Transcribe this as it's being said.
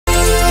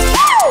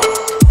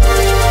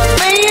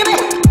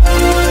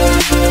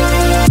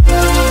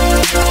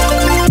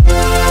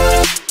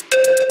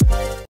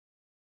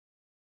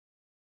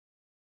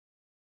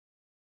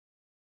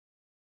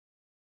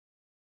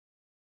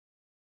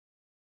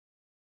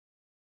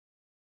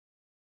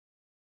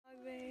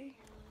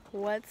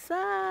What's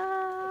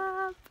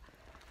up?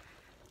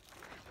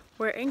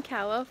 We're in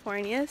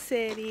California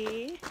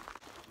City.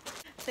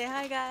 Say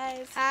hi,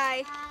 guys.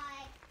 Hi.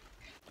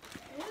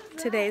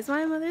 Today's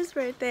my mother's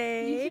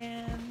birthday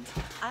and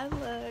I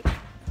look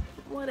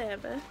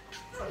whatever.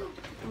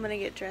 I'm gonna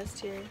get dressed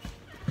here.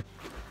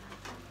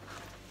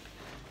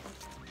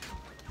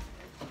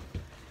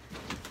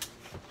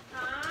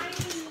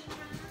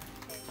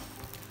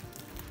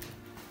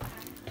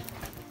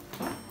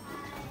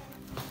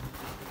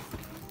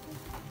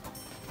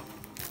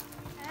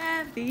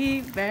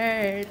 Happy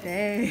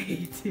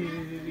birthday to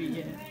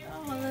you.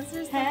 Oh, those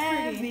are so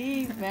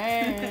Happy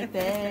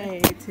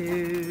birthday to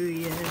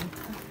you.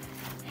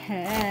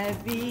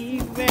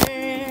 Happy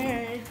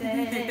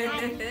birthday.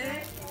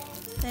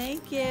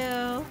 Thank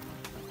you.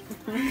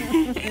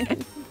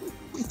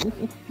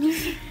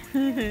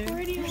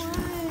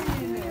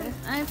 41.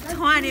 I'm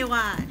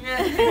 21.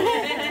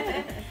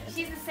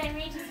 She's the same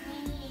age as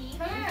me.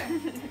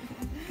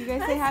 You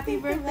guys say happy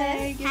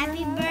birthday. Give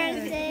Happy her a hug.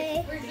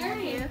 birthday. Where's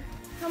Jerry?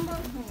 Come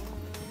on.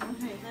 I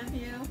love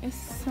you. It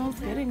smells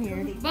good in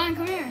here. Vaughn,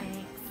 come here.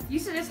 You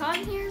said it's hot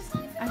in here?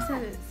 I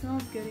said it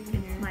smells good in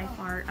here. My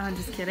fart. I'm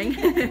just kidding.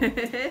 I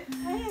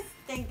just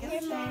think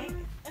it's nice.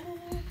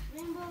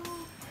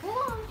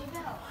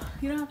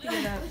 You don't have to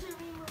get up.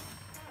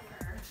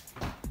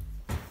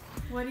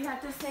 What do you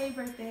have to say,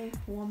 birthday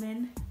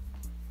woman?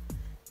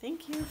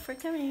 Thank you for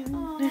coming.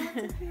 Oh,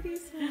 that's a pretty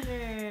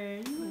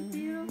sweater. You look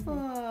beautiful.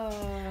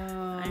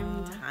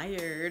 I'm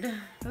tired.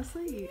 Go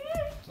sleep.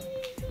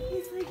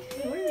 He's like,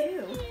 who are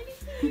you?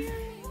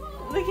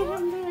 Look at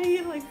him the way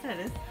he looks at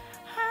us.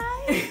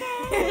 Hi.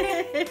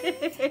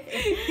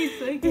 He's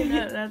waking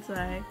up, that's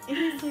why.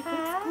 He's like,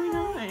 what's going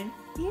on?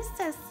 You're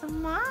so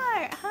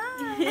smart,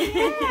 huh?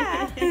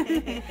 Yeah.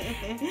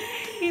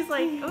 He's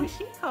like, oh,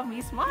 she called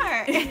me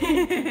smart.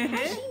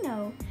 How'd she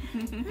know?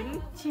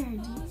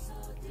 Georgie.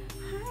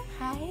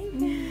 Hi,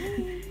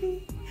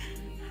 baby.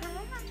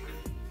 Hi.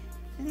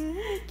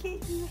 Look at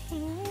you,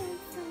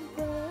 handsome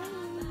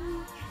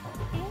baby.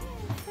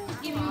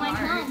 Give me my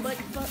hand.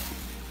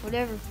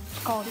 Whatever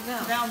it's called.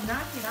 Val,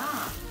 knock it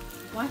off.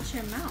 Watch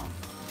your mouth.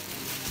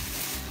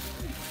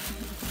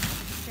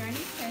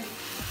 Journey says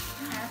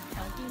have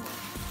healthy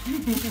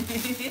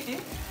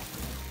weight.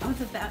 I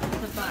was about to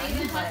buy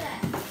but...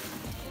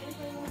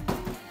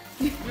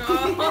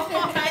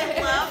 Oh, I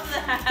love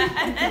that.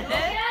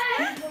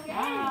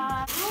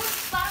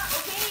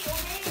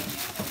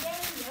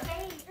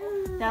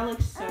 That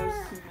looks so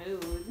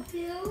smooth.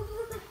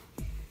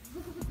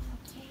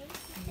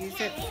 Use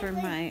it for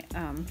my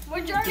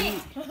We're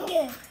journey.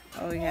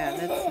 Oh yeah,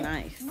 that's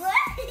nice.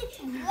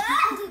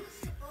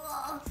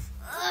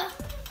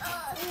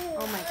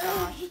 Oh my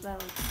gosh, that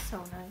looks so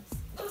nice.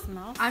 It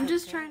smells I'm so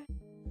just good. trying.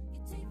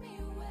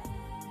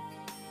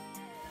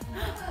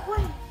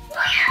 What?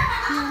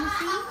 You want to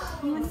see?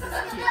 You want to see?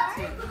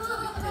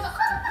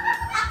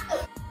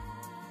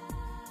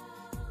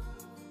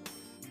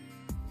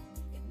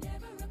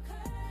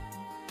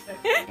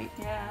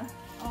 Yeah.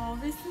 Oh,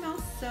 this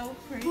smells so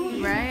pretty.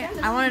 Right?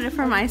 I wanted it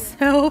for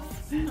myself.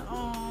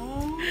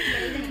 Oh.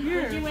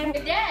 You went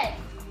to dead.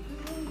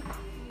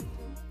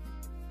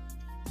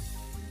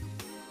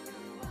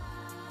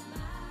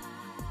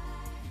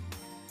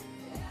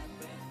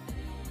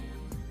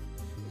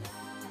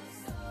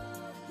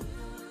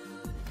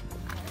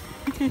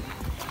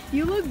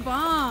 You look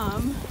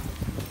bomb.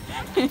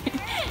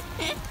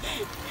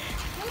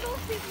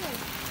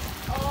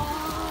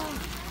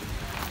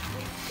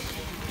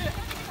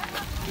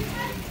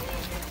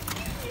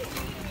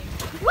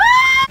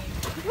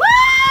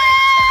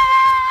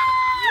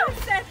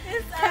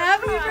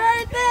 Happy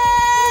birthday!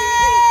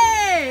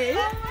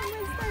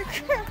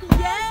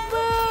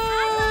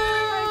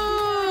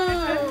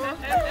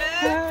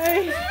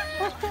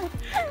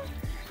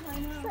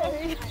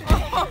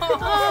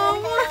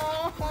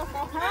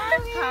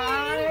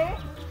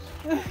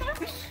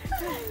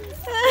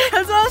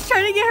 That's why I was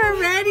trying to get her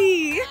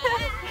ready.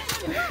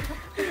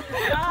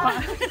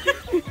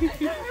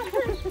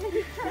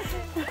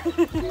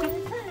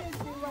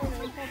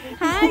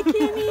 Hi,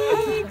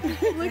 Kimmy.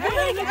 Look at my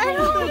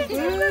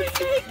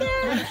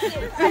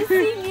I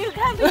seen you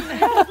coming. I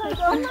was like,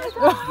 oh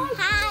my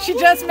god. She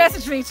just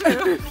messaged me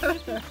too.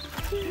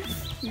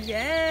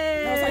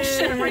 Yes. I was like,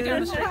 shit, I'm right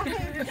down the street.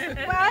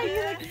 Wow,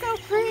 you look so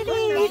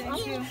pretty.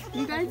 Thank you.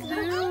 You guys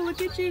do.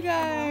 Look at you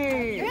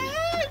guys.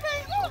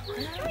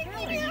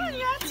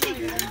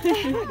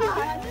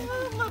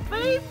 My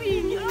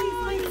baby. He's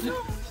like so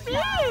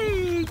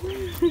big.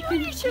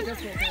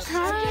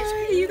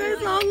 Hi. You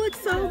guys all look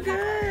so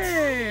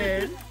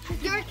good.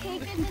 Your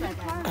cake is in the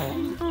car.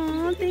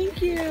 Oh,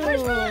 thank you.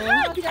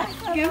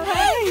 Give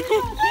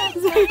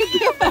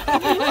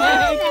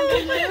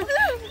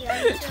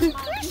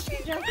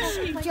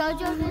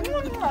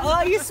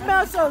Oh, you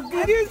smell so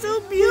good. You're so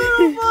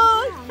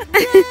beautiful.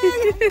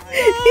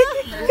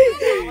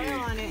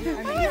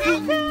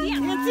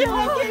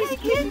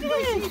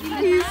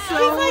 He's so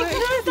cute.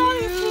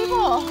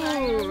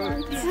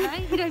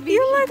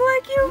 You look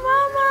like your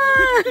mama.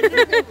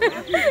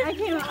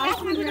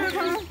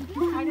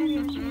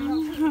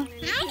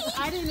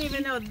 I didn't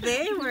even know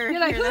they were You're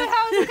like, here. who the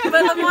hell is it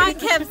But Lamont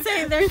kept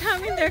saying, they're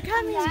coming, they're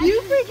coming.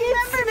 You freaking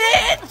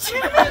snitch!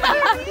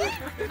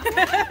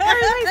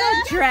 Everybody's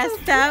all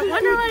dressed up.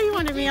 Wonder why you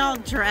wanted me all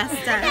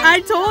dressed up.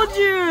 I told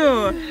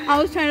you. I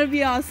was trying to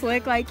be all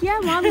slick, like, yeah,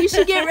 Mom, you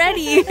should get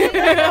ready.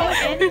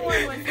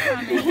 Anyone was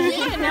coming. She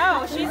didn't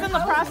know. She's in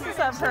the process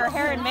of her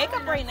hair and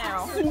makeup right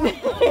now.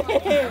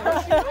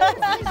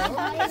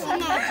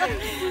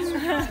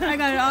 I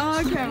got it all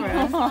on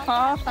camera.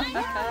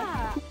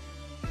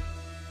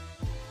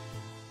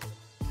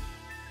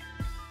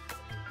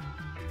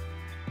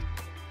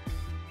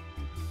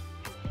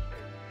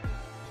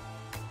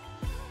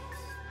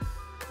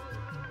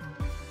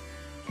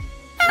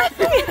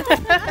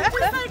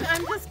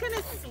 I'm just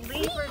gonna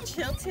sleep or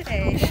chill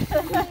today.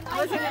 I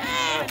wasn't gonna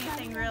do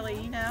anything really,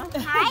 you know?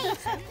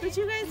 But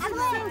you guys look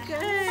so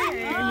good.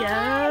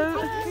 Yeah.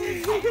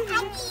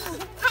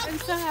 I'm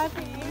so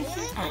happy.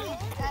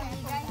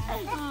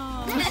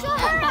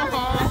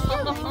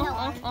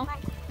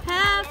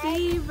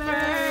 Happy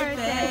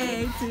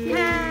birthday to you.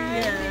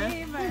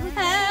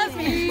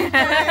 Happy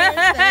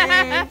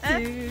birthday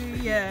to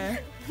you.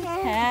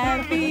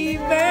 Happy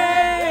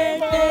birthday.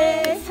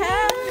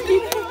 Happy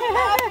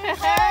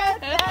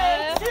birthday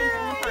to you.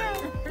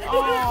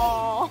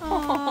 Oh.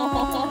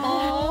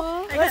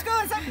 Let's go.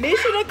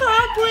 Mission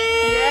accomplished.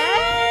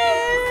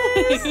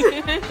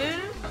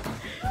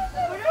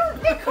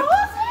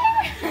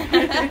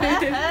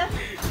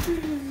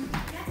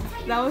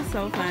 That was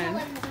so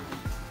fun.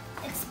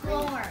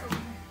 Explore.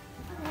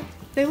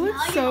 They look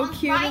so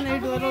cute in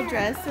their little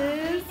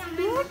dresses.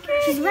 Look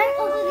at She's right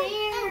over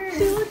there.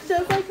 She looks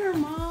just like her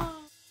mom.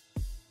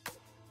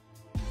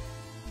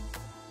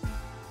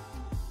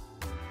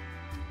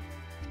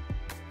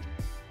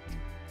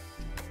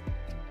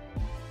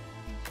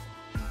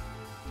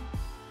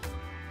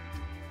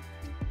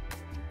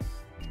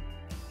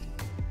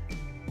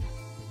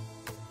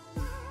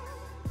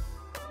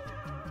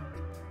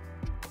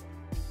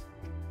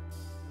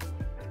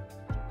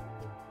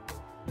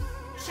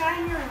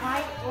 Shine your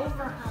light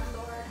over her,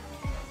 Lord.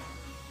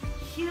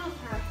 Heal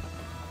her.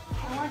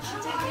 I want you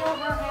to heal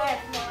her head,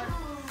 Lord.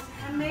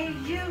 And may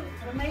you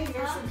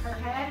listen her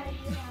head.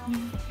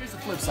 Here's the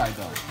flip side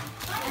though.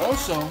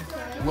 Also,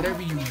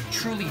 whatever you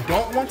truly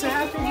don't want to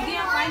happen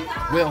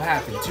will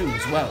happen too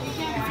as well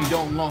if you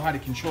don't know how to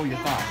control your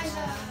thoughts.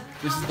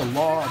 This is the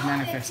law of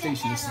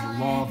manifestation. This is the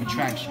law of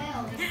attraction.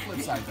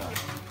 Flip side though.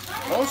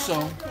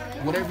 Also,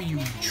 whatever you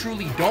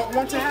truly don't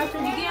want to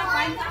happen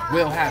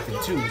will happen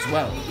too as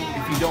well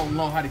if you don't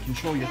know how to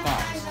control your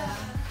thoughts.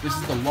 This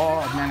is the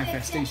law of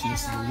manifestation.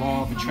 This is the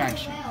law of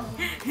attraction.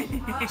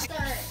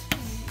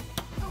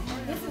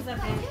 This is a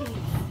big piece.